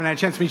I had a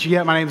chance to meet you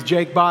yet. My name is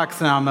Jake Box,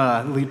 and I'm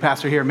the lead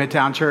pastor here at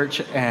Midtown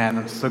Church, and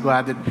I'm so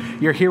glad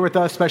that you're here with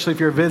us, especially if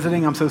you're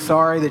visiting. I'm so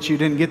sorry that you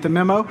didn't get the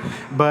memo,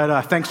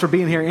 but thanks for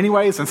being here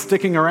anyways and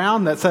sticking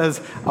around. That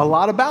says a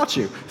lot about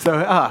you,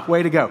 so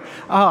way to go.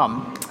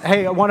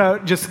 Hey, I want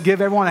to just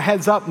give everyone a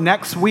heads up.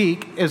 Next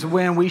week is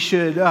when we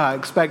should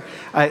expect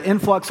an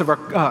influx of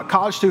our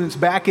college students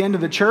back into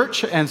the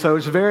church, and so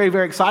it's very,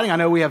 very exciting. I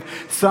know we have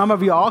some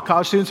of y'all,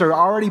 college students, are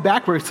already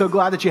back. We're so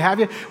glad that you have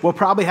you. We'll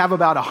probably have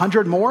about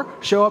 100 more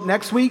show up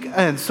next week,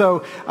 and so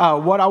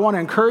what I want to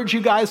encourage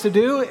you guys to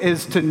do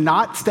is to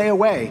not stay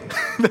away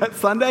that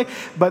Sunday,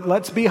 but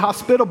let's be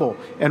hospitable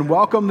and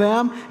welcome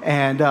them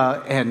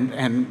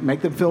and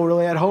make them feel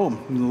really at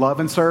home. Love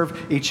and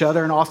serve each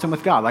other in Austin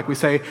with God, like we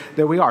say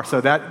that we are.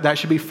 So that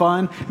should be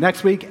fun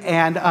next week,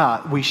 and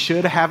we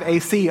should have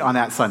AC on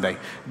that Sunday.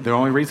 The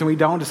only reason we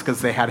don't is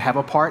because they had to have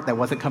a part that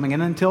wasn't coming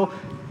in until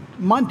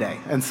Monday,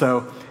 and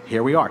so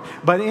here we are.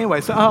 But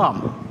anyway,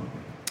 so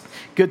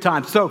good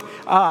time. So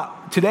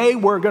today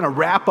we're going to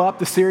wrap up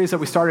the series that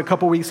we started a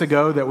couple weeks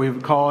ago that we were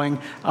calling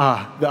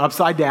the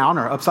Upside Down,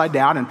 Upside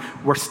Down, and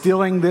we're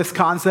stealing this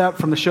concept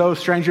from the show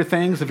Stranger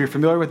Things, if you're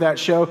familiar with that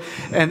show.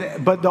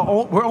 But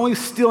we're only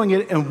stealing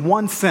it in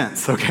one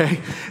sense, okay?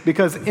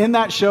 Because in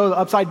that show, the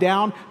Upside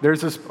Down,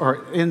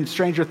 in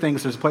Stranger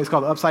Things, there's a place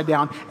called the Upside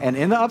Down, and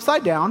in the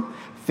Upside Down,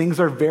 things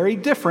are very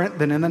different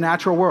than in the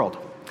natural world.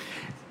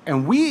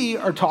 And we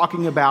are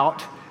talking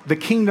about the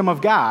kingdom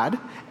of God,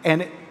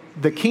 and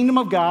the kingdom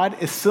of God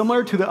is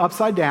similar to the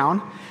upside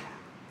down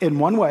in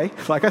one way,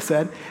 like I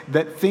said,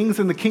 that things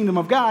in the kingdom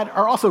of God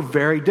are also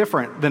very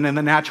different than in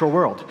the natural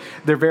world.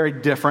 They're very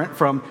different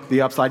from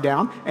the upside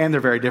down, and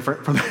they're very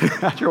different from the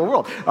natural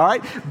world, all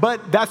right?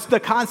 But that's the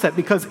concept,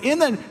 because in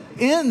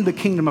the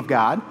kingdom of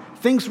God,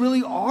 things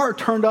really are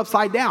turned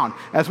upside down,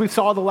 as we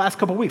saw the last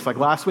couple of weeks. Like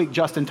last week,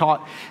 Justin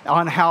taught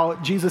on how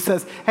Jesus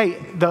says, hey,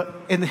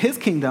 in his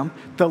kingdom,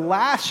 the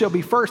last shall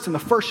be first and the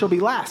first shall be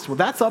last. Well,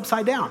 that's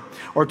upside down.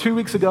 Or 2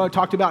 weeks ago, I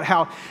talked about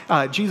how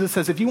Jesus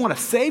says, if you want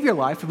to save your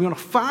life, if you want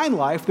to find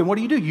life, then what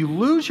do? You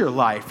lose your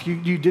life.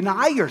 You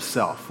deny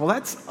yourself. Well,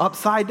 that's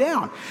upside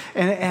down.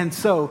 And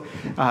so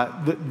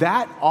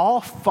that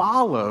all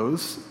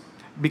follows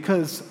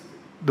because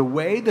the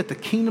way that the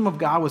kingdom of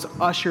God was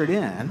ushered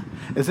in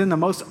is in the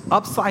most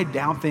upside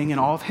down thing in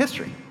all of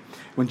history.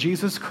 When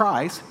Jesus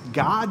Christ,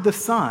 God the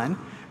Son,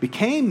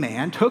 became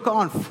man, took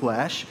on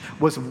flesh,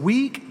 was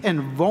weak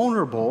and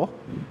vulnerable,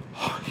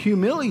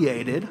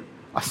 humiliated,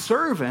 a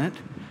servant,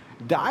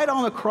 died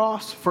on the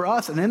cross for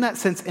us. And in that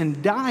sense,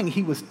 in dying,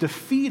 he was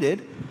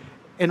defeated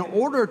in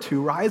order to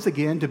rise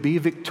again, to be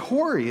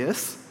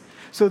victorious,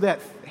 so that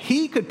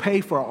he could pay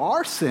for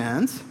our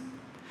sins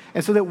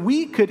and so that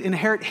we could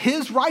inherit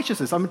his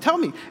righteousness. I mean, tell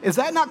me, is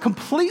that not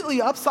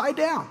completely upside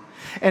down?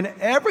 And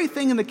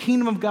everything in the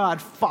kingdom of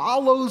God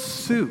follows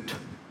suit.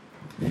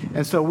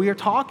 And so we are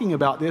talking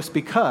about this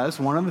because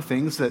one of the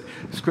things that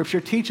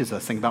Scripture teaches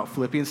us, think about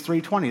Philippians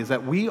 3:20, is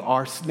that we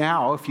are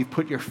now, if you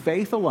put your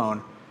faith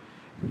alone,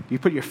 you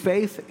put your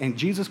faith in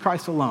Jesus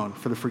Christ alone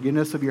for the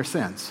forgiveness of your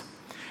sins,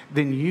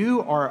 then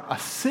you are a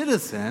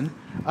citizen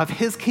of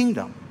his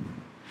kingdom.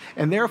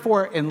 And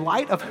therefore, in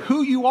light of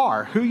who you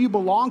are, who you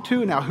belong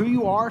to, now who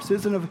you are,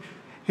 citizen of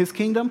his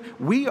kingdom,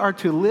 we are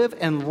to live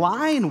in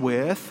line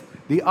with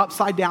the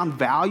upside down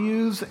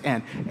values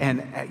and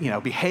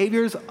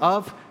behaviors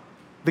of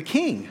the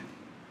king.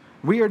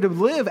 We are to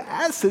live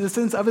as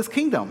citizens of his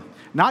kingdom,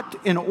 not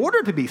in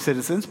order to be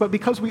citizens, but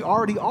because we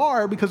already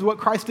are, because of what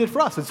Christ did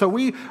for us. And so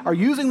we are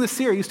using this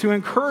series to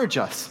encourage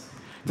us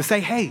to say,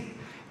 hey,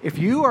 if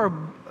you are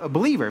a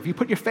believer, if you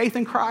put your faith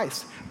in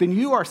Christ, then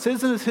you are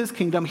citizens of his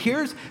kingdom.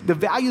 Here's the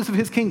values of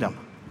his kingdom.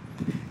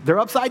 They're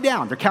upside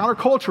down. They're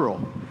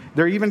countercultural.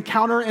 They're even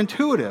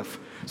counterintuitive.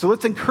 So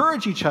let's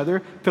encourage each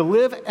other to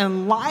live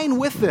in line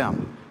with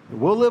them.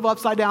 We'll live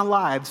upside down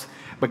lives,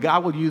 but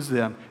God will use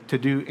them to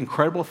do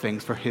incredible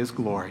things for his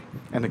glory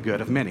and the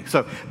good of many.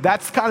 So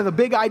that's kind of the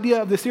big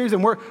idea of this series,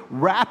 and we're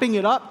wrapping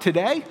it up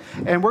today.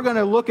 And we're going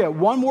to look at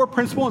one more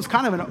principle. It's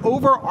kind of an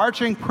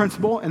overarching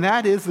principle, and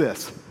that is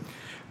this: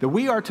 that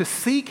we are to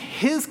seek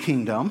his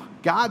kingdom,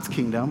 God's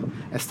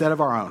kingdom, instead of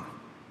our own.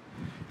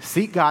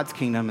 Seek God's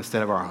kingdom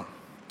instead of our own.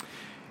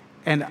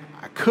 And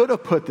I could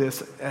have put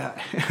this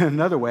in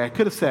another way. I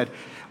could have said,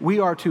 we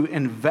are to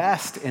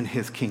invest in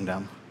his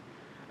kingdom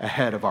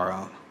ahead of our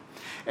own.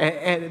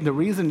 And the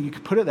reason you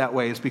could put it that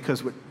way is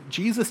because what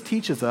Jesus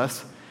teaches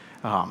us,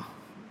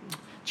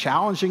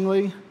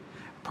 challengingly,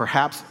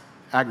 perhaps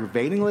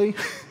aggravatingly,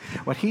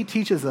 what he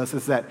teaches us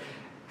is that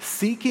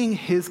seeking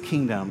his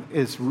kingdom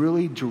is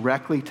really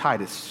directly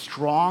tied, it's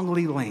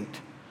strongly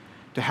linked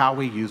to how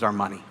we use our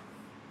money.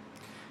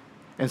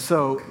 And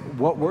so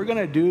what we're going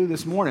to do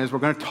this morning is we're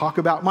going to talk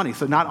about money.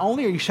 So not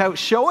only are you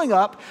showing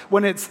up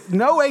when it's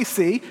no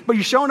AC, but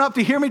you're showing up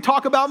to hear me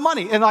talk about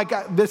money. And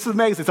this is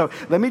amazing. So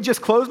let me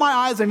just close my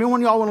eyes.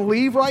 Anyone y'all want to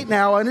leave right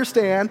now, I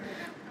understand.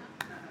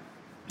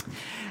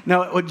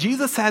 Now, what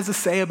Jesus has to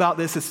say about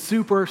this is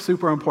super,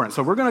 super important.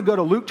 So we're going to go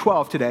to Luke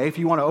 12 today. If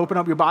you want to open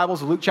up your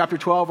Bibles, Luke chapter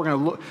 12, we're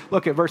going to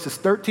look at verses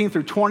 13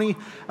 through 20,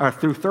 or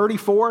through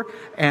 34.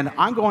 And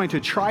I'm going to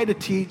try to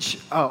teach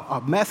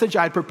a message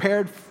I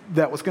prepared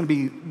that was going to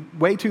be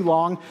way too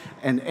long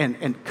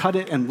and cut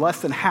it in less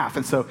than half.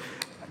 And so,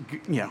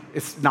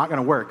 it's not going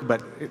to work,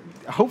 but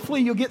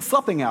hopefully you'll get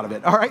something out of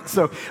it. All right,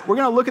 so we're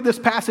going to look at this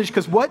passage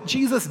because what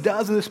Jesus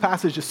does in this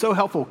passage is so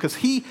helpful because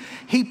he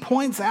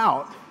points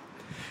out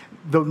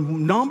the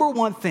number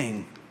one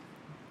thing,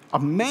 a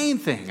main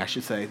thing, I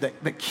should say,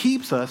 that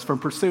keeps us from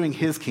pursuing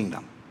his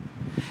kingdom.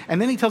 And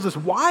then he tells us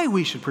why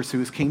we should pursue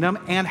his kingdom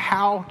and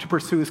how to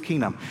pursue his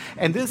kingdom.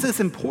 And this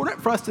is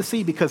important for us to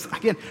see because,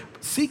 again,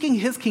 seeking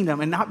his kingdom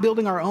and not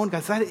building our own,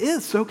 guys, that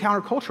is so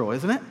countercultural,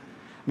 isn't it?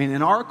 I mean,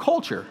 in our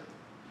culture,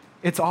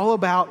 it's all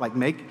about like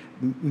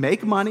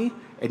make money,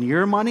 and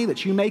your money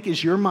that you make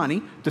is your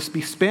money to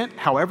be spent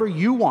however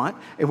you want,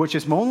 and which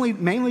is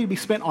mainly to be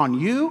spent on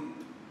you,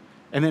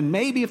 and then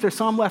maybe if there's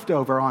some left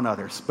over on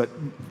others, but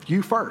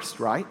you first,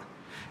 right?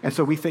 And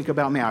so we think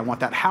about, man, I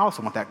want that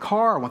house, I want that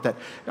car,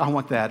 I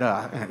want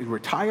that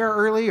retire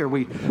early, or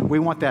we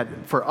want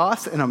that for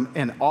us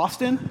in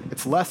Austin.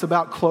 It's less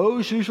about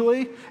clothes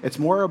usually. It's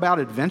more about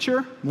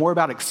adventure, more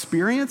about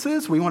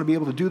experiences. We want to be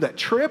able to do that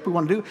trip.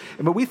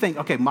 But we think,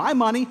 okay, my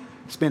money,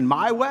 spend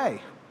my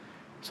way.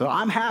 So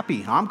I'm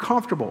happy, I'm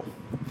comfortable.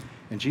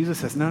 And Jesus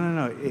says,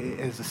 no.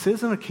 As a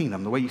citizen of the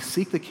kingdom, the way you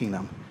seek the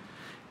kingdom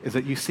is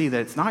that you see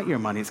that it's not your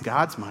money, it's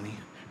God's money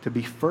to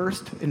be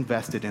first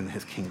invested in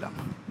his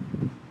kingdom.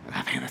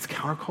 And man, that's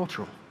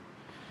countercultural.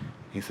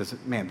 He says,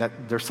 man,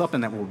 there's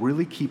something that will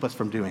really keep us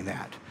from doing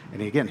that.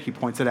 And again, he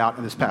points it out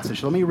in this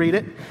passage. So let me read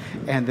it,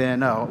 and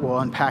then we'll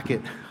unpack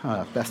it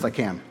best I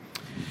can.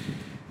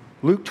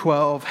 Luke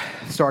 12,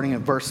 starting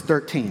in verse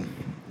 13.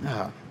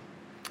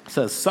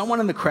 Says, someone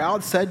in the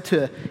crowd said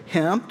to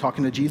him,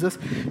 talking to Jesus,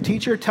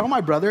 "Teacher, tell my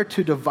brother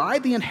to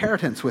divide the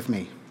inheritance with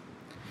me."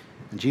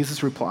 And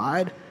Jesus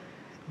replied,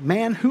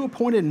 "Man, who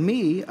appointed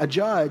me a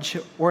judge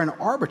or an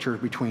arbiter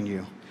between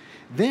you?"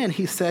 Then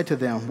he said to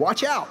them,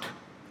 "Watch out.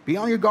 Be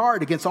on your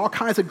guard against all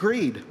kinds of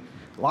greed.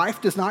 Life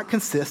does not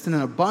consist in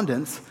an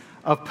abundance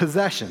of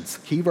possessions."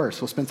 Key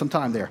verse. We'll spend some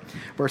time there.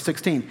 Verse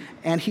 16.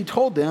 And he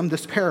told them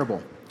this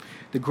parable.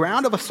 The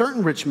ground of a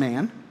certain rich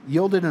man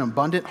yielded an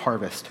abundant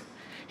harvest.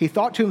 He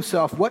thought to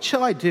himself, "What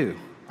shall I do?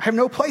 I have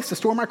no place to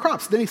store my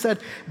crops." Then he said,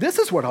 "This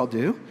is what I'll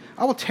do.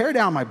 I will tear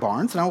down my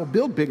barns, and I will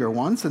build bigger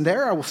ones, and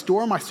there I will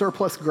store my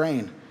surplus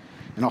grain.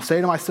 And I'll say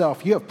to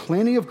myself, you have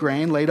plenty of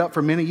grain laid up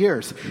for many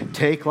years.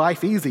 Take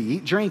life easy,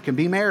 eat, drink, and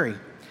be merry."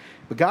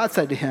 But God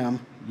said to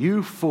him,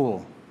 "You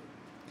fool.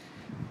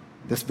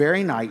 This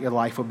very night your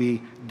life will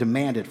be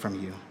demanded from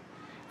you.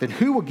 Then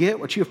who will get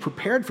what you have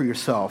prepared for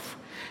yourself?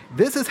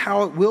 This is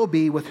how it will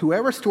be with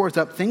whoever stores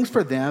up things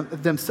for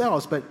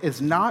themselves, but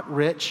is not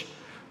rich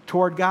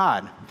toward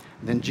God."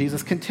 Then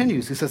Jesus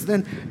continues. He says,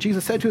 "Then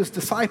Jesus said to his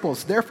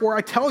disciples, therefore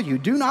I tell you,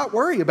 do not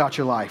worry about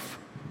your life,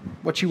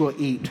 what you will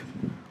eat,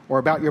 or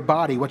about your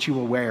body, what you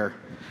will wear.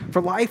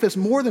 For life is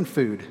more than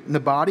food, and the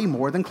body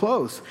more than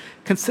clothes.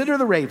 Consider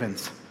the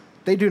ravens.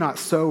 They do not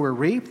sow or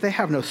reap. They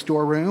have no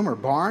storeroom or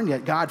barn,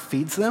 yet God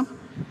feeds them.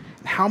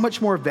 And how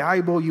much more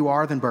valuable you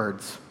are than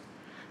birds.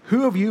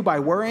 Who of you by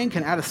worrying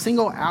can add a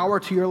single hour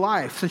to your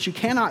life? Since you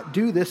cannot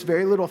do this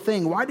very little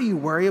thing, why do you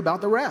worry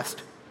about the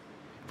rest?"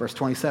 Verse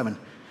 27.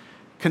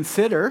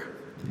 "Consider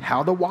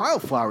how the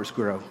wildflowers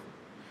grow.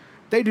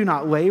 They do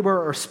not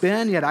labor or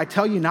spin, yet I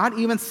tell you, not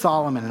even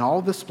Solomon in all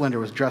of his splendor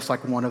was dressed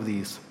like one of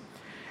these.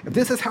 If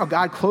this is how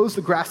God clothes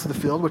the grass of the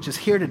field, which is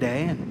here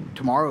today and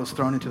tomorrow is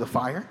thrown into the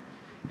fire,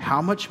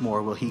 how much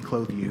more will he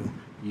clothe you,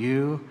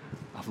 you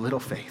of little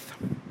faith?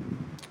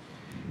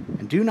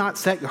 And do not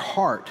set your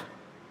heart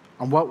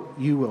on what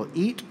you will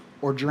eat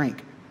or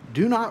drink.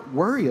 Do not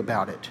worry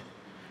about it.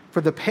 For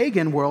the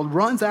pagan world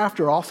runs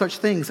after all such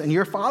things, and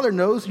your Father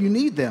knows you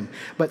need them.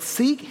 But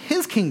seek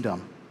his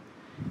kingdom,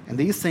 and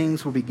these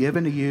things will be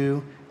given to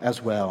you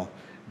as well.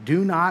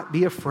 Do not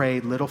be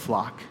afraid, little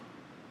flock,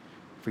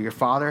 for your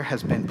Father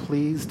has been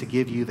pleased to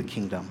give you the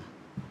kingdom.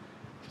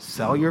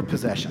 Sell your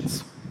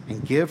possessions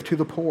and give to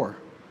the poor.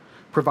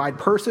 Provide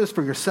purses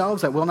for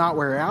yourselves that will not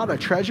wear out, a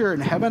treasure in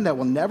heaven that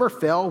will never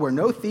fail, where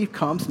no thief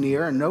comes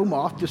near and no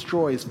moth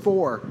destroys.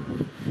 For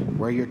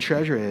where your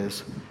treasure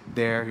is,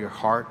 there your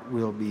heart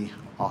will be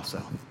also."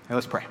 Now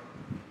let's pray.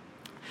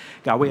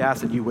 God, we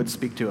ask that you would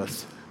speak to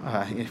us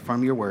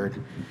from your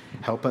word.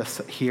 Help us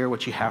hear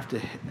what you have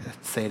to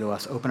say to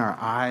us. Open our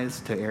eyes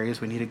to areas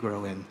we need to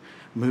grow in.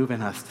 Move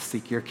in us to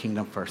seek your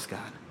kingdom first,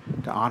 God,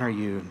 to honor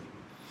you,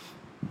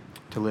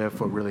 to live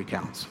what really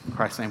counts. In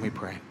Christ's name we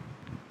pray.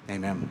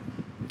 Amen.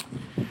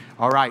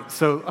 All right,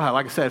 so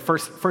like I said,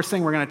 first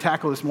thing we're going to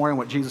tackle this morning,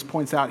 what Jesus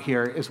points out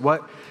here, is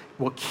what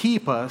will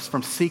keep us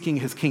from seeking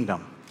his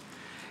kingdom.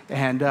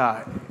 And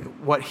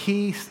what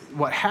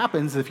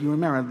happens, if you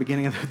remember at the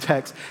beginning of the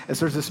text, is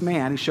there's this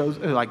man who shows,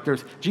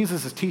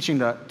 Jesus is teaching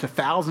to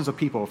thousands of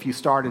people. If you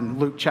start in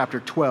Luke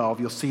chapter 12,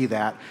 you'll see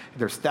that.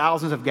 There's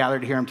thousands have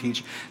gathered to hear him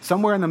teach.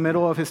 Somewhere in the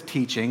middle of his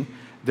teaching,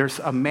 there's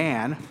a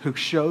man who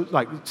shows,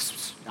 like,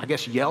 I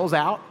guess yells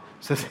out,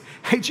 says,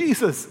 "Hey,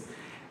 Jesus,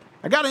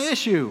 I got an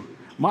issue.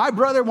 My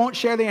brother won't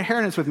share the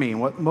inheritance with me."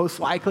 And what most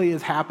likely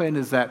has happened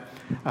is that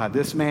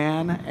this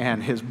man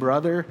and his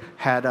brother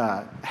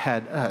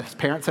his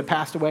parents had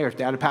passed away, or his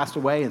dad had passed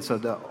away, and so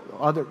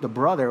the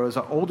brother was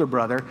an older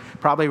brother,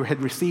 probably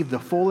had received the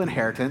full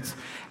inheritance,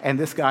 and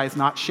this guy's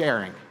not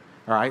sharing.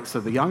 All right, so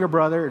the younger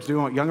brother is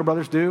doing what younger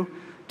brothers do,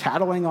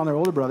 tattling on their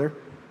older brother,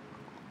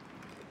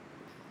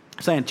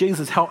 saying,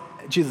 Jesus, help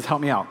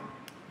me out.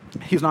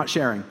 He's not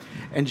sharing.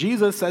 And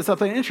Jesus says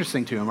something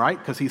interesting to him, right?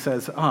 Because he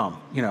says, I'm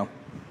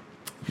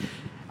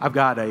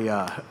not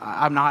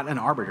an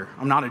arbiter.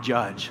 I'm not a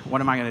judge.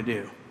 What am I going to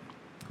do?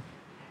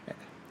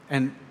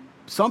 And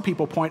some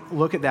people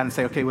look at that and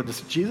say, okay, well, does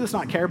Jesus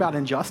not care about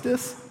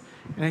injustice?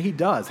 And he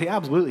does. He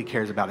absolutely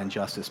cares about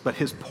injustice. But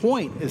his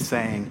point is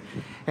saying,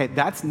 hey,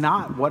 that's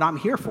not what I'm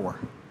here for.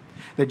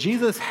 That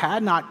Jesus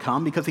had not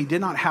come because he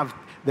did not have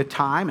the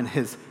time in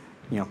his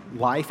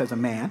life as a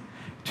man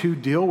to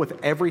deal with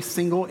every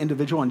single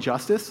individual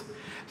injustice.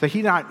 So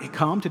he did not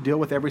come to deal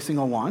with every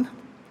single one,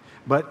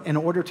 but in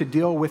order to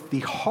deal with the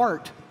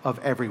heart of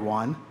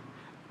everyone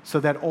so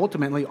that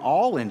ultimately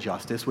all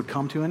injustice would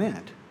come to an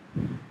end.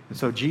 And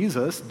so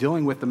Jesus,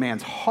 dealing with the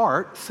man's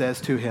heart,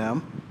 says to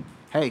him,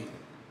 hey,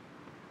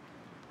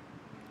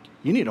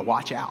 you need to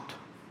watch out.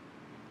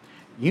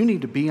 You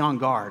need to be on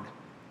guard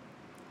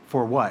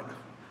for what?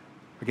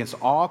 Against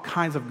all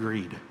kinds of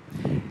greed.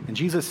 And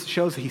Jesus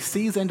shows that he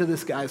sees into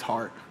this guy's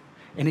heart,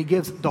 and he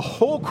gives the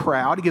whole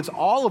crowd, he gives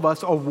all of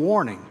us a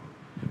warning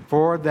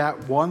for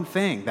that one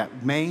thing,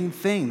 that main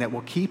thing that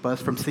will keep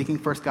us from seeking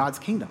first God's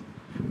kingdom.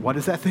 What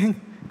is that thing?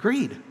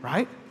 Greed,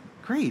 right?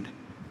 Greed.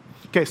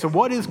 Okay, so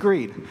what is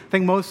greed? I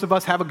think most of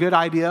us have a good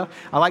idea.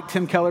 I like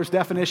Tim Keller's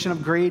definition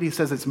of greed. He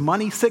says it's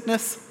money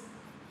sickness.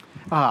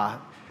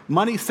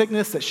 Money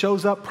sickness that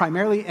shows up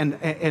primarily in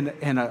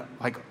a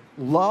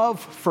love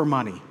for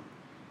money,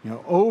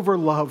 over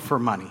love for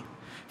money.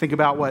 Think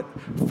about what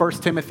 1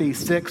 Timothy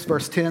 6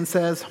 verse 10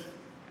 says,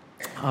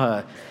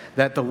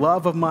 that the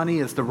love of money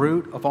is the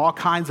root of all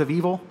kinds of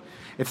evil.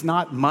 It's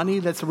not money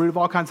that's the root of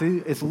all kinds of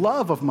evil, it's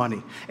love of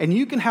money. And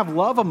you can have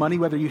love of money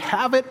whether you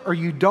have it or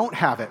you don't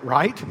have it,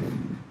 right?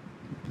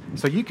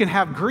 So you can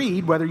have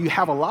greed whether you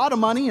have a lot of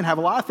money and have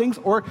a lot of things,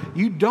 or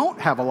you don't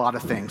have a lot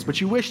of things,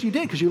 but you wish you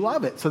did because you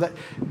love it. So that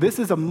this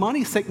is a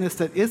money sickness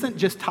that isn't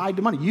just tied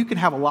to money. You can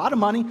have a lot of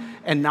money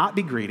and not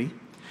be greedy.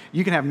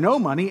 You can have no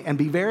money and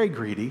be very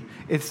greedy.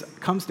 It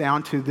comes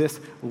down to this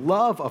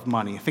love of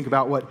money. Think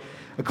about what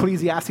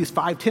Ecclesiastes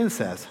 5:10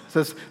 says. It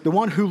says, the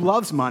one who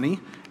loves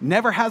money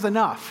never has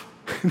enough.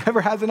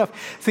 Never has enough.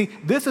 See,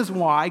 this is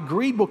why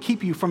greed will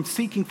keep you from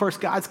seeking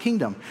first God's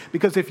kingdom.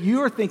 Because if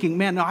you're thinking,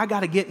 man, no, I got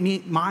to get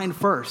mine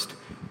first.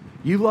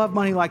 You love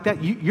money like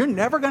that, you're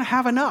never going to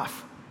have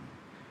enough.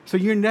 So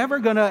you're never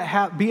going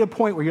to be a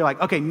point where you're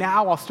like, okay,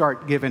 now I'll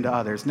start giving to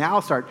others. Now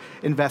I'll start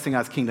investing in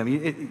God's kingdom.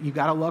 You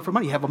got a love for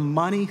money. You have a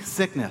money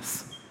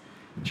sickness.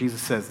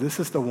 Jesus says, this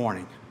is the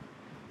warning.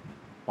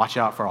 Watch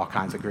out for all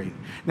kinds of greed.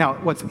 Now,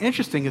 what's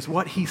interesting is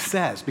what he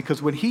says,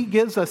 because when he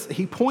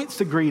points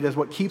to greed as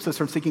what keeps us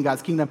from seeking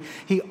God's kingdom,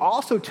 he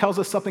also tells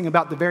us something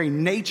about the very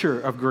nature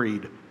of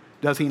greed,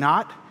 does he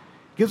not?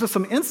 Gives us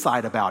some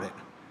insight about it.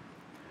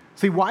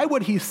 See, why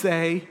would he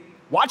say,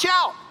 watch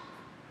out?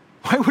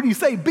 Why would he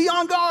say, be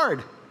on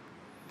guard?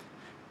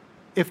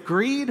 If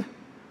greed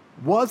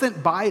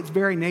wasn't by its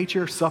very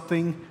nature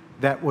something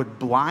that would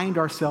blind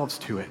ourselves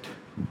to it.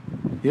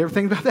 You ever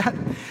think about that?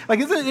 Like,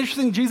 isn't it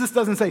interesting Jesus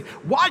doesn't say,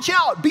 watch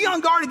out, be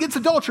on guard against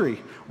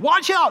adultery.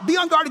 Watch out, be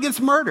on guard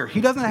against murder.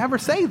 He doesn't ever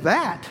say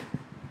that.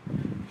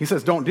 He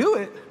says, don't do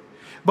it.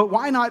 But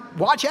why not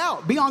watch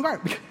out, be on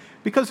guard?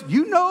 Because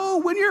you know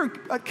when you're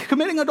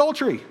committing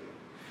adultery.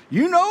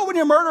 You know when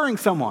you're murdering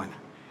someone.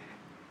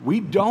 We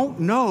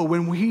don't know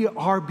when we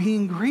are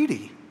being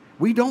greedy.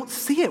 We don't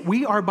see it.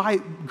 We are by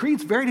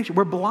greed's very nature.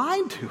 We're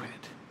blind to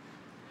it.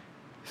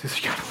 He says,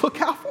 you got to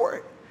look out for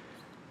it.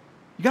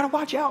 You got to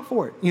watch out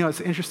for it. It's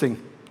interesting.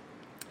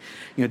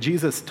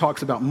 Jesus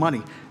talks about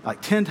money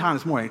like 10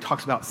 times more. He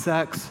talks about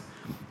sex.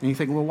 And you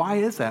think, well, why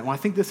is that? Well, I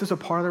think this is a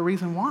part of the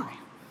reason why.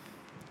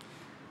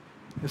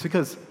 It's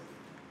because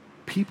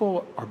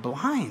people are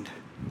blind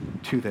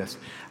to this.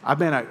 I've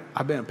been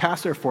a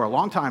pastor for a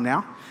long time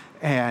now,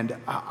 and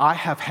I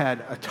have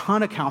had a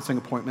ton of counseling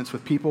appointments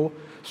with people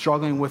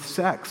struggling with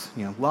sex,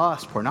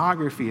 lust,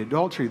 pornography,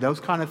 adultery, those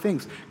kind of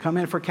things come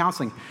in for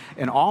counseling.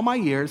 In all my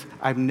years,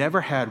 I've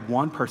never had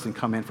one person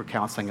come in for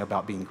counseling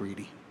about being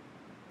greedy.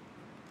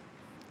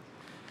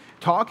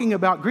 Talking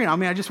about greed.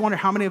 I just wonder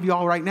how many of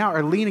y'all right now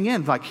are leaning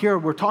in, like, here,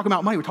 we're talking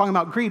about money, we're talking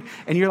about greed,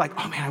 and you're like,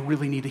 oh man, I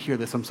really need to hear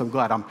this. I'm so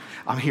glad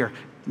I'm here,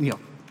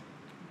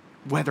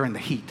 weathering the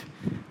heat.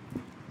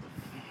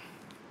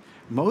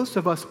 Most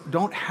of us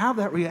don't have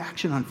that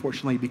reaction,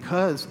 unfortunately,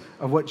 because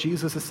of what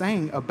Jesus is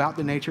saying about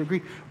the nature of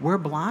greed. We're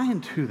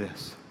blind to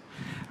this.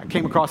 I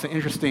came across an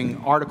interesting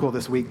article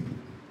this week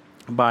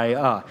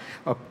by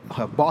a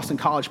Boston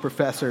College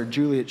professor,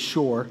 Juliet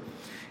Schor,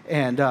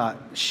 and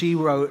she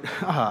wrote,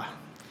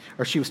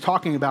 or she was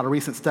talking about a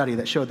recent study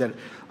that showed that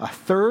a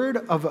third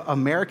of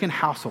American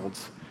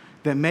households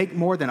that make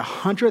more than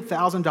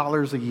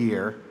 $100,000 a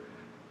year,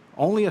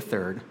 only a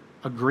third,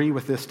 agree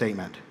with this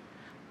statement: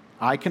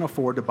 I can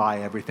afford to buy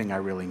everything I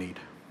really need.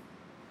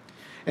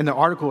 In the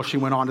article, she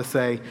went on to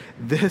say,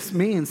 this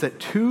means that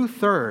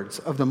 2/3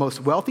 of the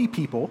most wealthy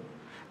people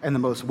in the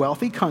most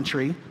wealthy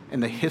country in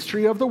the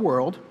history of the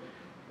world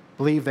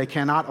believe they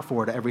cannot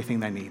afford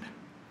everything they need.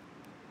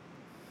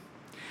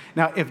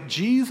 Now, if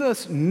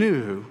Jesus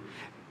knew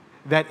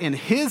that in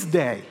his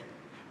day,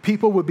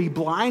 people would be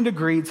blind to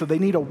greed, so they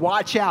need to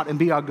watch out and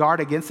be on guard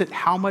against it,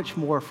 how much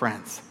more,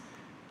 friends,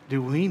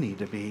 do we need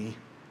to be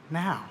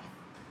now?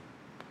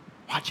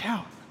 Watch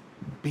out.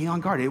 Be on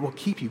guard. It will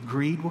keep you.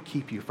 Greed will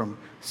keep you from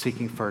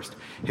seeking first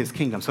his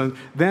kingdom. So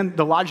then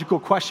the logical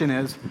question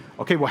is,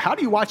 okay, well, how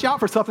do you watch out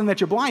for something that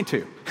you're blind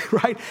to,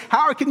 right?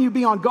 How can you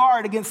be on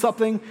guard against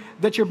something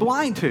that you're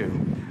blind to?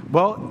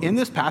 Well, in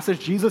this passage,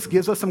 Jesus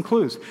gives us some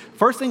clues.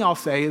 First thing I'll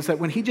say is that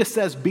when he just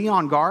says be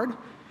on guard,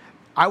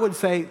 I would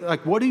say,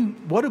 like, what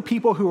do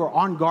people who are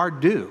on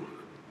guard do?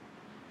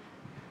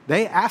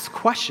 They ask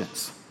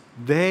questions.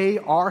 They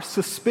are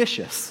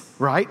suspicious,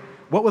 right?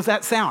 What was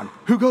that sound?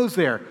 Who goes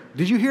there?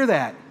 Did you hear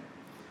that?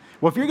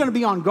 Well, if you're going to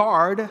be on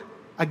guard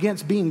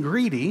against being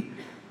greedy,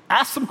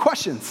 ask some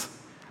questions.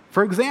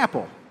 For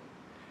example,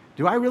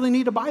 do I really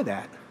need to buy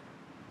that?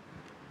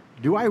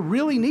 Do I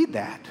really need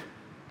that?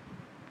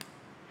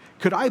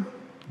 Could I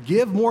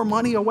give more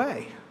money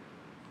away?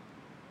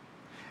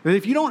 And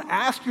if you don't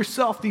ask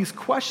yourself these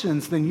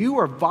questions, then you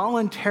are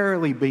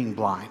voluntarily being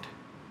blind.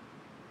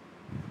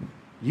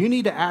 You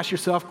need to ask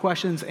yourself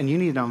questions, and you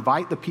need to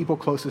invite the people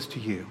closest to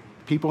you,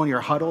 people in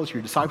your huddles,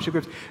 your discipleship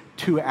groups,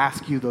 to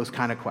ask you those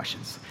kind of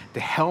questions, to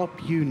help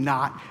you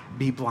not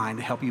be blind,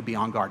 to help you be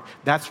on guard.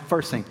 That's the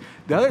first thing.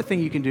 The other thing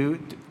you can do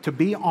to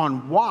be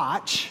on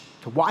watch,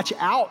 to watch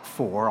out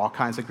for all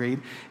kinds of greed,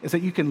 is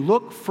that you can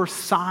look for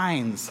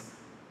signs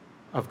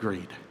of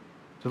greed.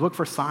 To look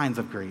for signs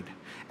of greed.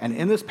 And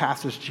in this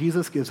passage,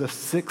 Jesus gives us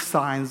 6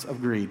 signs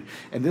of greed.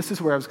 And this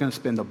is where I was going to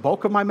spend the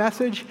bulk of my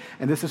message,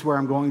 and this is where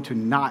I'm going to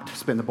not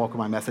spend the bulk of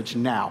my message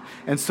now.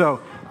 And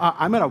so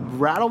I'm going to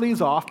rattle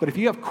these off, but if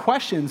you have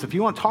questions, if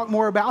you want to talk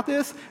more about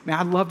this, man,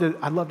 I'd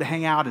love to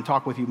hang out and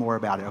talk with you more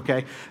about it,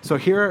 okay? So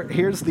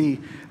here's the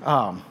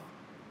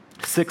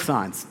 6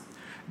 signs.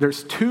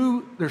 There's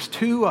two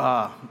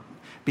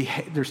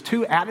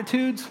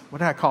attitudes. What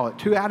did I call it?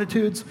 2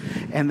 attitudes,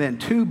 and then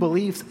 2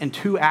 beliefs and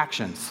 2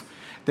 actions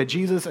that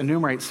Jesus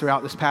enumerates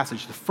throughout this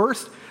passage.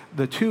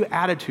 The 2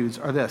 attitudes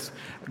are this: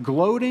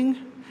 gloating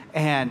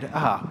and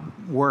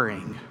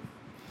worrying.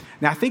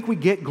 Now, I think we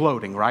get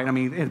gloating, right? I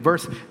mean, in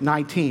verse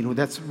 19,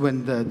 that's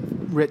when the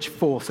rich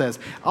fool says,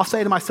 I'll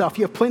say to myself,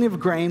 you have plenty of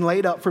grain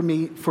laid up for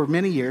me for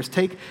many years.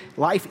 Take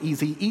life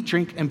easy, eat,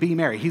 drink, and be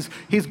merry. He's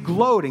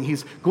gloating.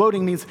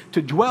 Gloating means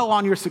to dwell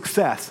on your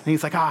success. And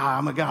he's like,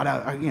 I'm going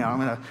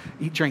to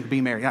eat, drink, be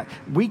merry.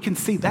 We can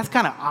see that's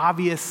kind of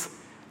obvious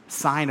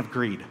sign of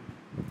greed.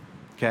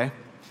 Okay?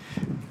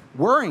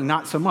 Worrying,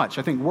 not so much.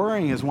 I think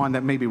worrying is one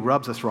that maybe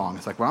rubs us wrong.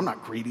 It's like, well, I'm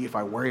not greedy if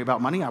I worry about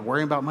money. I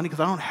worry about money because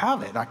I don't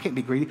have it. I can't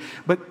be greedy.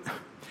 But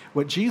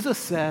what Jesus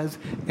says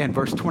in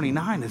verse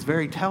 29 is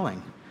very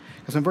telling.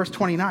 Because in verse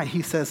 29,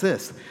 he says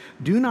this: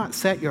 do not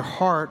set your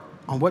heart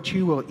on what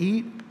you will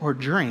eat or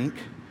drink.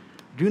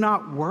 Do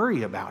not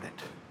worry about it.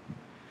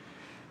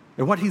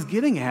 And what he's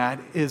getting at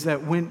is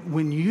that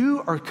when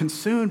you are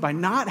consumed by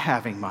not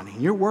having money,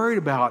 and you're worried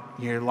about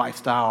your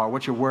lifestyle or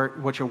what you'll wear,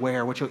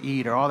 what you'll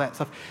eat, or all that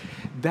stuff,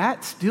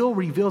 that still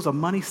reveals a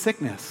money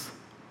sickness,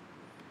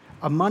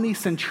 a money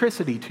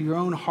centricity to your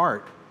own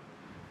heart.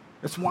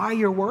 That's why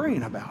you're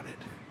worrying about it.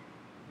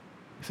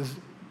 He says,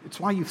 it's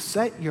why you've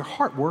set your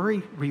heart.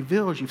 Worry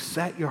reveals you've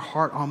set your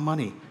heart on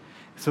money.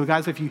 So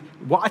guys, if you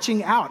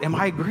watching out, am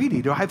I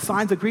greedy? Do I have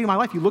signs of greed in my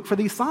life? You look for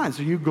these signs.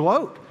 Do you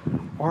gloat?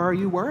 Or are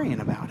you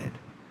worrying about it?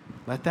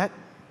 Let that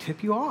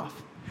tip you off.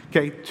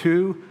 Okay,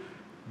 2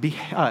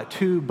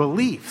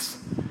 beliefs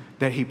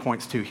that he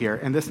points to here.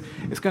 And this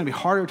is going to be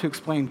harder to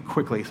explain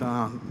quickly,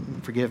 so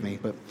forgive me.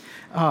 But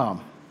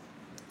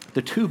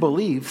the 2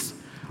 beliefs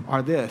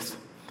are this: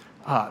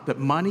 that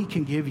money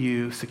can give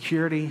you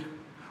security,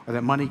 or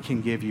that money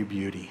can give you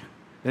beauty.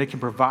 That it can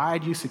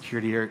provide you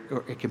security,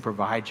 or it can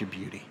provide you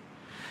beauty.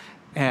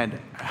 And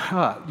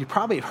you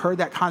probably have heard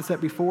that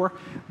concept before,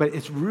 but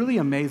it's really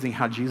amazing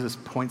how Jesus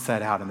points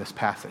that out in this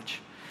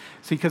passage.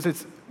 See, because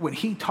it's when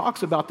he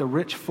talks about the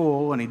rich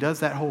fool and he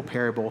does that whole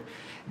parable,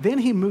 then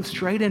he moves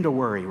straight into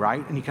worry,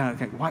 right? And you kind of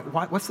think,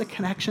 what's the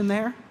connection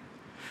there?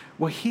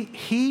 Well,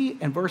 he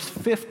in verse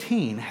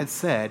 15 had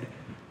said,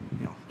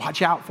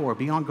 watch out for,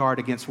 be on guard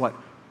against what?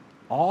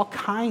 All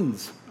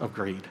kinds of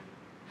greed.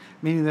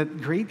 Meaning that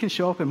greed can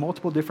show up in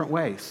multiple different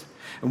ways.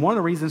 And one of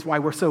the reasons why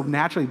we're so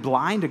naturally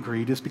blind to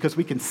greed is because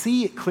we can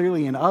see it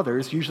clearly in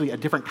others, usually a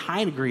different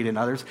kind of greed in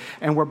others,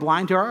 and we're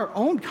blind to our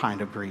own kind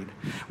of greed.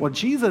 Well,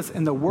 Jesus,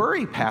 in the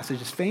worry passage,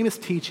 his famous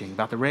teaching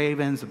about the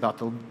ravens, about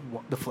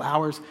the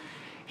flowers,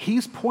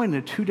 he's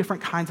pointing to 2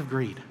 different kinds of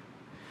greed.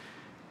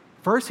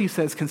 First, he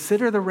says,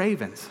 consider the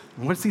ravens.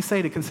 And what does he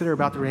say to consider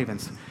about the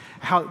ravens?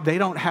 How they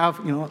don't have,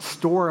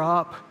 store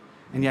up,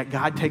 and yet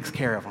God takes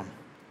care of them.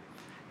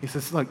 He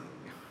says, look,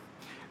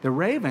 the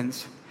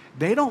ravens,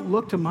 they don't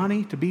look to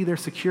money to be their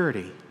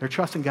security. They're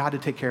trusting God to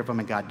take care of them,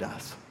 and God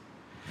does.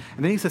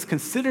 And then he says,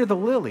 consider the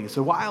lilies,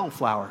 the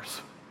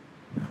wildflowers.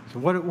 So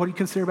what do you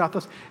consider about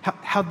those?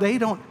 How they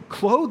don't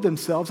clothe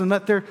themselves, and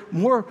that they're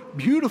more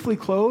beautifully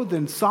clothed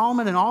than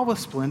Solomon in all his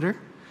splendor.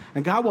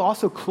 And God will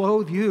also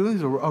clothe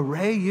you,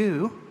 array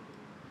you,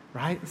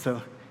 right?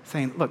 So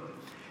saying, look,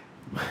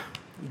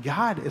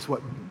 God's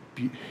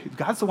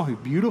the one who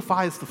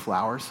beautifies the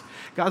flowers.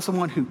 God's the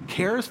one who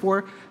cares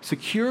for,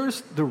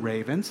 secures the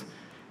ravens.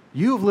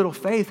 You of little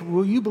faith,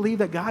 will you believe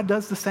that God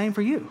does the same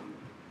for you?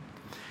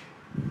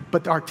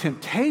 But our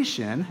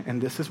temptation,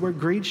 and this is where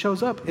greed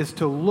shows up, is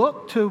to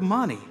look to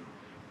money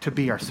to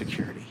be our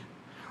security,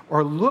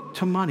 or look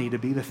to money to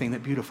be the thing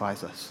that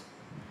beautifies us.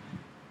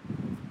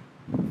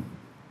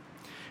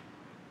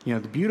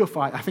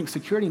 I think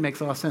security makes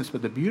a lot of sense,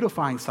 but the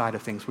beautifying side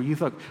of things, where you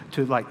look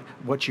to like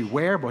what you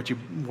wear, what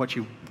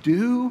you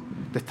do,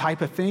 the type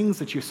of things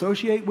that you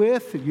associate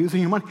with, using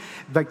your money,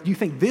 like you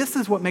think this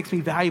is what makes me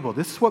valuable,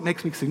 this is what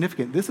makes me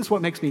significant, this is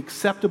what makes me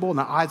acceptable in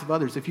the eyes of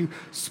others. If you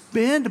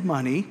spend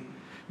money,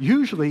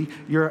 usually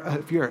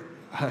if you're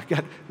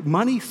got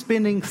money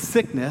spending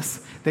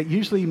sickness, that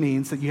usually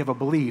means that you have a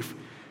belief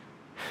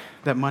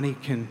that money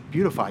can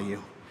beautify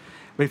you.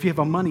 But if you have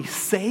a money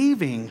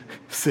saving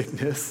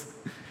sickness,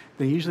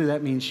 then usually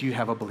that means you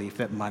have a belief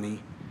that money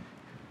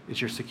is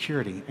your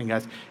security. And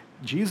guys,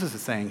 Jesus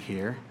is saying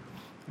here,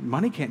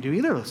 money can't do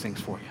either of those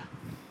things for you.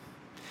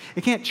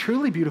 It can't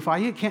truly beautify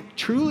you. It can't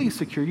truly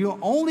secure you.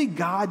 Only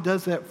God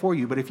does that for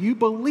you. But if you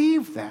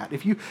believe that,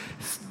 if you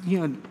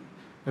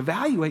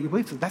evaluate your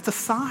beliefs, that's a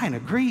sign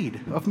of greed,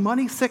 of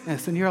money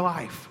sickness in your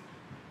life.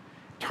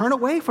 Turn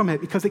away from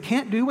it, because it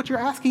can't do what you're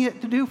asking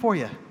it to do for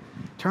you.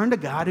 Turn to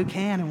God who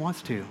can and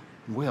wants to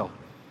and will.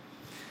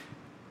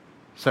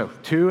 So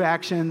two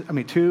attitudes,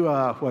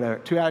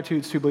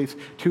 two beliefs,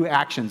 two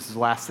actions is the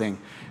last thing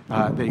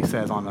that he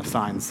says on the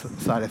signs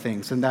side of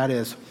things. And that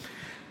is,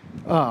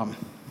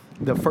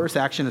 the first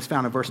action is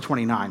found in verse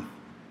 29.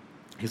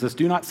 He says,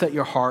 do not set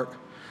your heart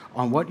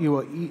on what you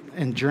will eat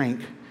and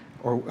drink,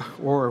 or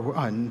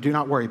do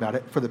not worry about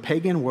it, for the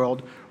pagan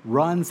world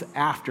runs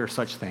after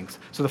such things.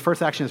 So the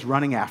first action is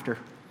running after.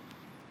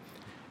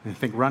 And I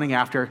think running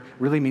after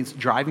really means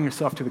driving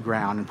yourself to the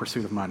ground in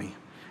pursuit of money.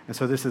 And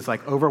so this is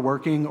like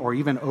overworking or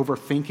even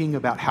overthinking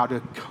about how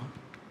to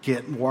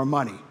get more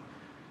money.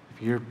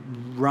 If you're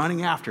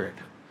running after it,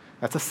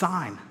 that's a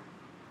sign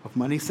of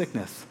money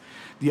sickness.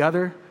 The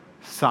other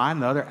sign,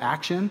 the other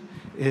action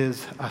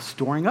is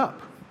storing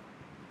up.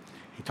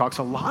 He talks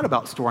a lot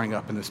about storing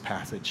up in this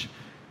passage.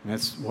 And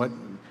that's what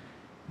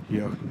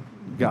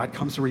God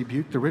comes to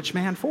rebuke the rich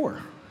man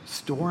for.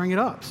 Storing it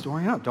up,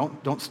 storing it up.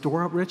 Don't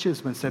store up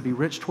riches, but instead be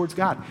rich towards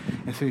God.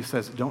 And so he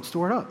says, don't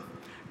store it up.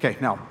 Okay,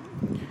 now,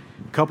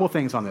 a couple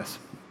things on this.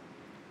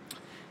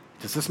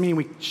 Does this mean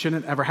we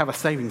shouldn't ever have a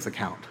savings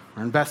account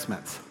or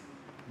investments?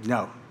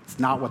 No, it's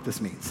not what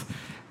this means.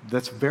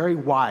 That's very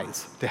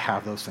wise to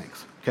have those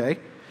things, okay?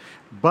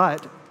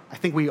 But I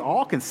think we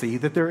all can see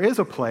that there is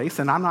a place,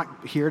 and I'm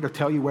not here to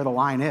tell you where the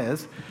line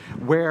is,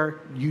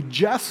 where you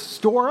just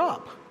store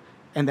up.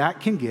 And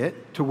that can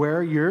get to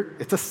where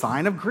it's a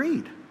sign of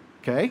greed,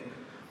 okay?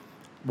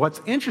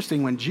 What's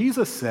interesting when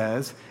Jesus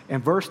says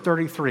in verse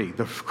 33,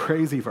 the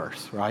crazy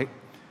verse, right?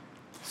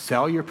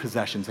 Sell your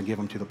possessions and give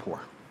them to the poor.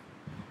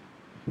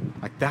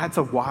 Like, that's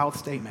a wild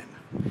statement.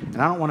 And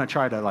I don't want to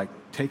try to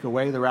take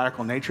away the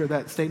radical nature of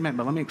that statement,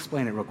 but let me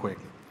explain it real quick.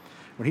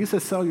 When he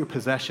says sell your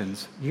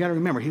possessions, you got to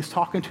remember, he's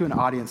talking to an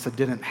audience that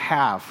didn't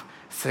have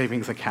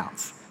savings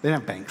accounts. They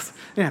didn't have banks.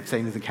 They didn't have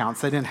savings accounts.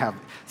 They didn't have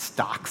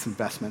stocks,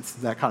 investments,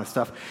 that kind of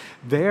stuff.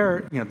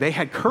 They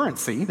had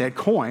currency. They had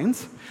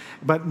coins,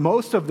 but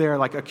most of their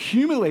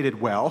accumulated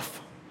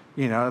wealth,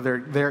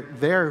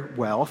 their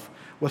wealth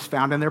was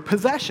found in their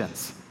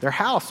possessions, their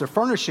house, their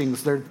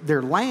furnishings,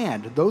 their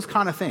land, those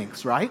kind of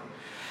things, right?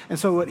 And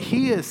so what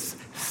he is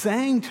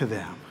saying to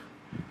them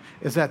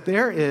is that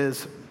there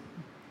is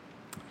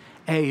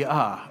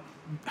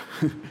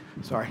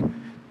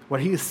what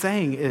he is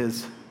saying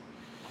is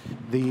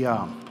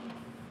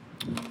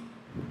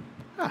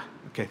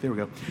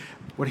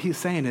what he's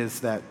saying is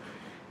that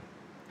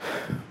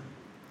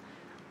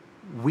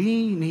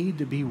we need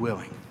to be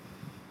willing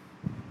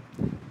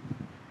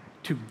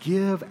to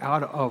give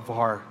out of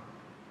our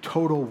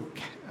total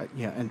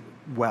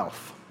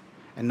wealth,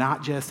 and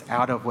not just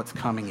out of what's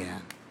coming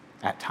in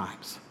at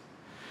times.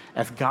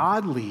 As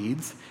God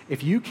leads,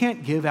 if you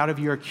can't give out of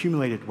your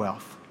accumulated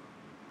wealth,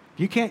 if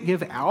you can't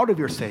give out of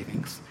your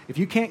savings, if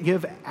you can't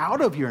give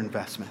out of your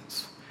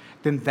investments,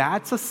 then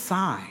that's a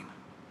sign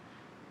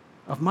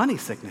of money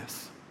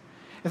sickness.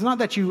 It's not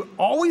that you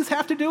always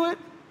have to do it.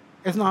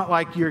 It's not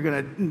like you're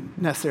going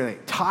to necessarily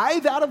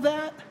tithe out of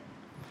that.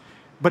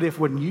 But if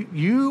when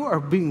you are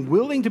being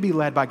willing to be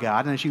led by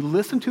God, and as you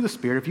listen to the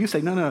Spirit, if you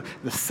say, no,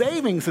 the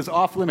savings is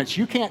off limits,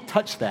 you can't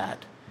touch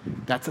that,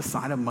 That's a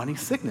sign of money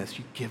sickness.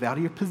 You give out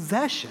of your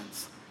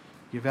possessions.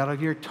 Give out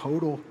of your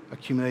total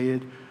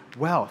accumulated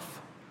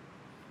wealth.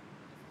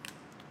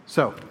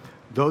 So,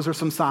 those are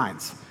some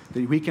signs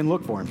that we can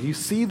look for. If you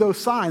see those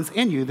signs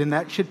in you, then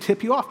that should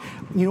tip you off.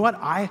 You know what?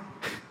 I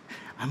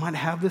might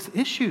have this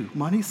issue,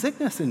 money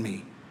sickness in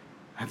me.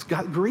 It's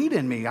got greed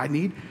in me. I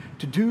need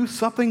to do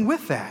something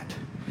with that.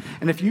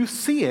 And if you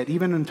see it,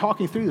 even in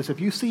talking through this, if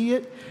you see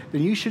it,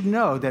 then you should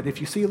know that if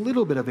you see a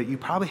little bit of it, you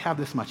probably have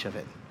this much of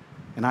it.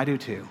 And I do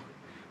too,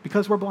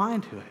 because we're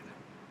blind to it.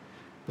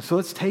 So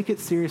let's take it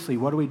seriously.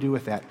 What do we do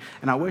with that?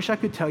 And I wish I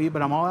could tell you,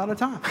 but I'm all out of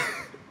time.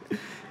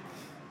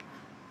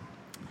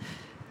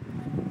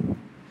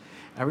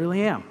 I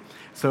really am.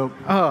 So,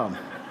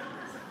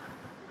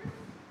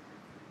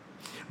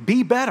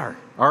 be better,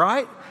 all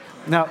right?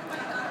 Now,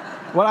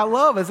 what I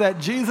love is that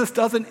Jesus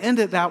doesn't end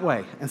it that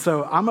way. And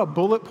so I'm going to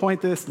bullet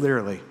point this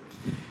literally.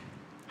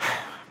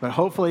 But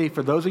hopefully,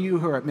 for those of you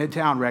who are at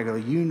Midtown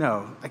regularly, you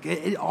know, like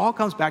it all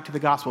comes back to the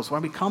gospel. So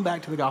when we come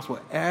back to the gospel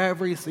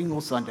every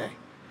single Sunday,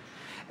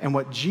 and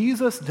what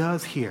Jesus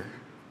does here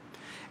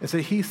is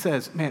that he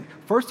says, man,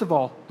 first of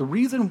all, the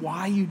reason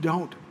why you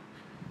don't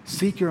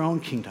seek your own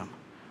kingdom,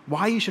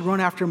 why you should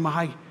run after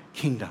my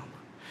kingdom,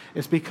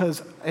 is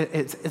because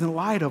it's in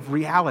light of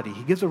reality.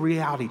 He gives a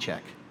reality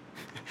check.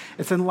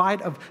 It's in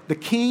light of the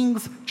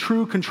king's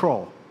true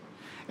control.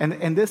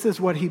 And this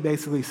is what he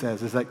basically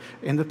says, is like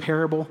in the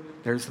parable,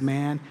 there's the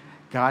man,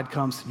 God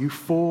comes, you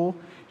fool,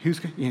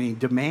 and he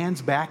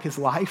demands back his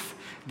life.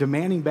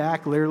 Demanding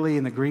back, literally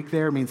in the Greek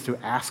there, means to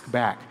ask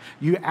back.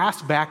 You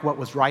ask back what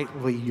was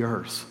rightly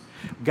yours.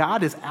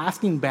 God is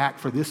asking back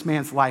for this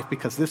man's life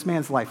because this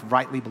man's life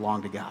rightly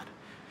belonged to God.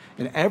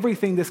 And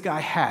everything this guy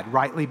had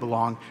rightly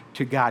belonged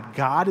to God.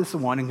 God is the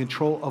one in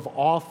control of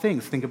all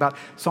things. Think about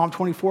Psalm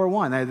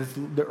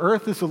 24:1. The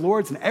earth is the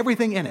Lord's and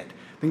everything in it.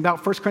 Think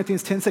about 1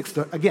 Corinthians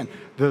 10:6. Again,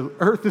 the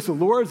earth is the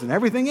Lord's and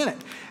everything in it.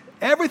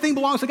 Everything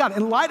belongs to God.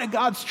 In light of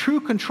God's true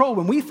control,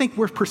 when we think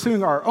we're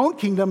pursuing our own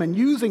kingdom and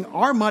using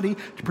our money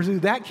to pursue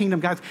that kingdom,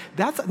 guys,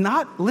 that's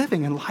not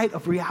living in light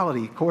of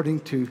reality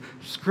according to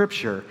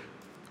Scripture.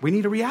 We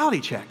need a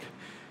reality check.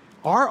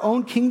 Our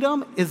own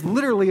kingdom is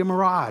literally a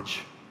mirage.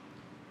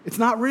 It's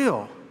not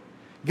real.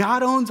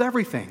 God owns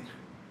everything.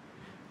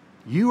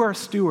 You are a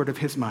steward of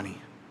his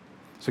money.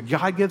 So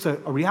God gives a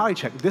reality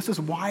check. This is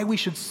why we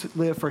should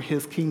live for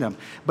his kingdom.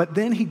 But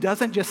then he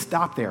doesn't just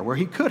stop there, where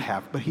he could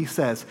have, but he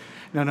says,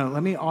 no,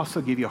 let me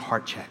also give you a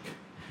heart check.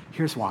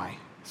 Here's why.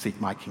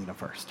 Seek my kingdom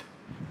first.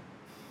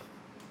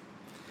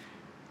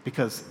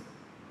 Because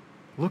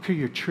look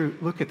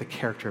at the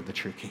character of the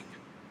true king.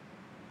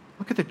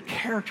 Look at the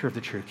character of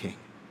the true king.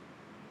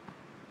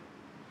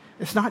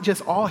 It's not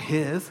just all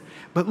his,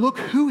 but look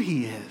who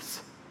he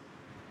is.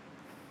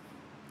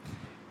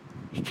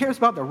 He cares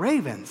about the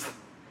ravens.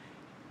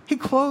 He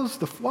clothes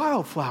the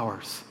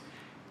wildflowers.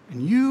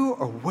 And you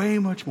are way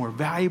much more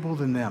valuable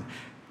than them.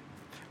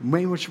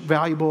 Way much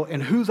valuable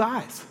in whose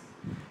eyes?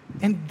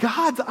 In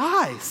God's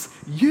eyes.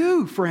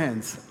 You,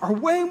 friends, are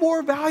way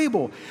more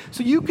valuable.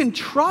 So you can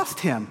trust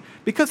him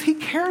because he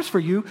cares for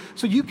you.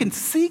 So you can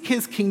seek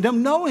his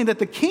kingdom knowing that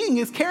the king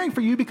is caring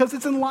for you because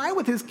it's in line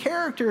with his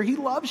character. He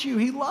loves you.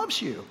 He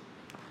loves you.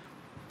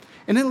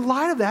 And in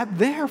light of that,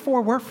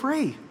 therefore, we're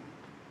free.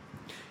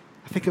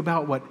 I think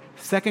about what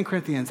 2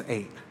 Corinthians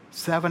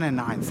 8:7 and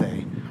 9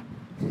 say.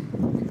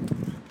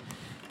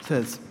 It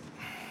says,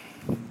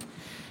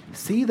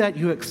 see that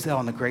you excel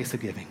in the grace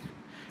of giving.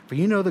 For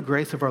you know the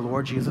grace of our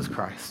Lord Jesus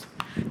Christ,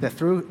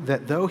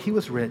 that though he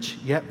was rich,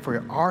 yet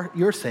for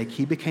your sake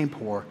he became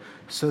poor,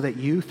 so that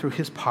you through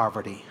his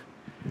poverty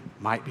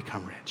might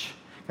become rich.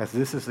 Guys,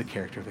 this is the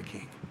character of the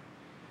king.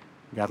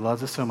 God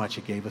loves us so much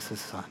he gave us his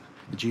son.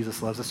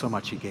 Jesus loves us so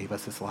much he gave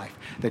us his life.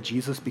 That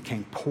Jesus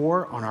became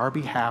poor on our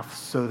behalf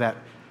so that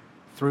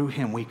through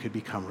him we could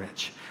become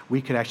rich.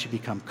 We could actually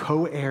become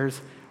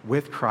co-heirs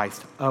with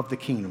Christ of the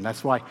kingdom.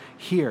 That's why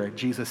here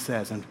Jesus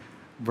says in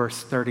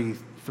verse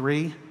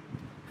 32,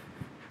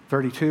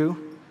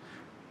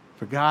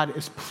 for God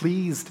is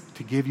pleased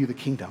to give you the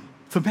kingdom.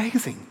 It's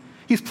amazing.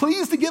 He's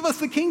pleased to give us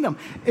the kingdom.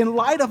 In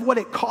light of what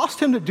it cost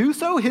him to do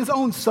so, his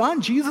own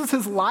son,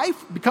 Jesus'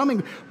 life,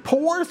 becoming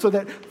poor so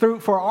that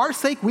for our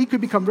sake we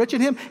could become rich in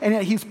him, and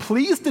yet he's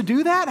pleased to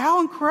do that? How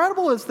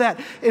incredible is that?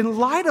 In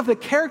light of the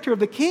character of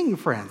the king,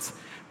 friends,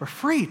 we're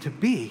free to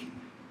be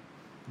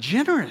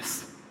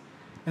generous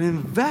and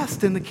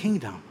invest in the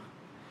kingdom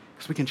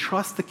because we can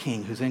trust the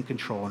king who's in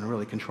control and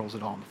really controls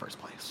it all in the first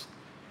place.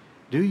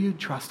 Do you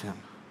trust him?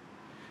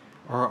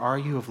 Or are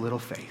you of little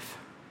faith?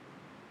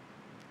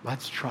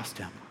 Let's trust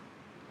him.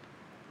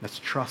 Let's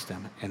trust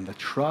him. And the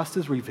trust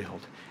is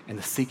revealed, and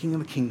the seeking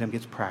of the kingdom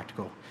gets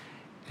practical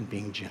and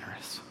being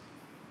generous.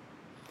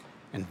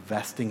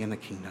 Investing in the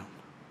kingdom.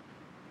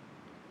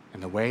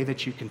 And the way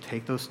that you can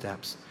take those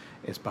steps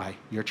is by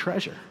your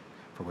treasure.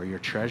 For where your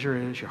treasure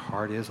is, your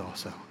heart is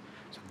also.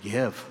 So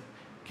give.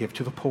 Give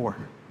to the poor.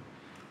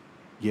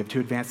 Give to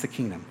advance the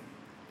kingdom.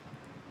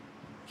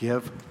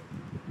 Give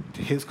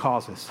to his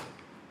causes.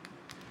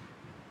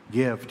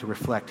 Give to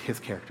reflect his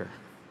character.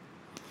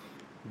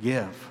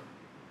 Give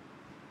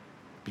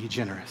Be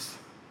generous.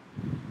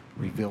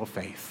 Reveal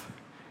faith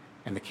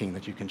and the King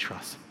that you can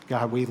trust.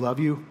 God, we love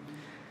you.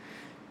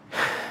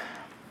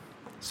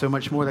 So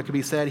much more that could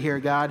be said here,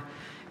 God,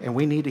 and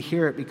we need to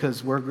hear it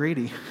because we're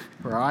greedy,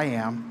 or I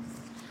am.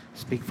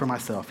 Speak for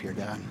myself here,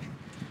 God.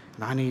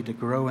 And I need to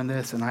grow in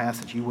this, and I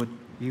ask that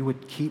you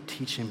would keep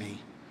teaching me,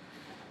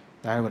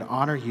 that I would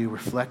honor you,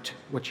 reflect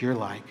what you're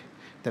like,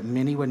 that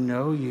many would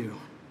know you,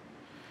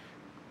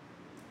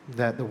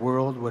 that the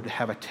world would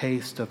have a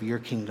taste of your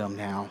kingdom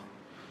now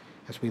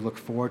as we look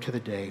forward to the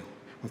day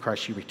when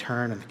Christ you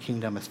return and the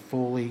kingdom is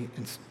fully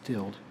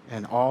instilled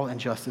and all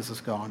injustice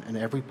is gone and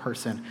every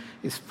person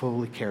is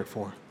fully cared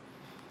for.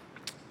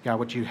 God,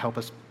 would you help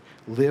us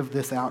live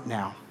this out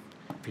now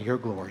for your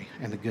glory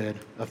and the good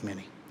of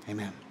many.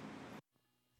 Amen.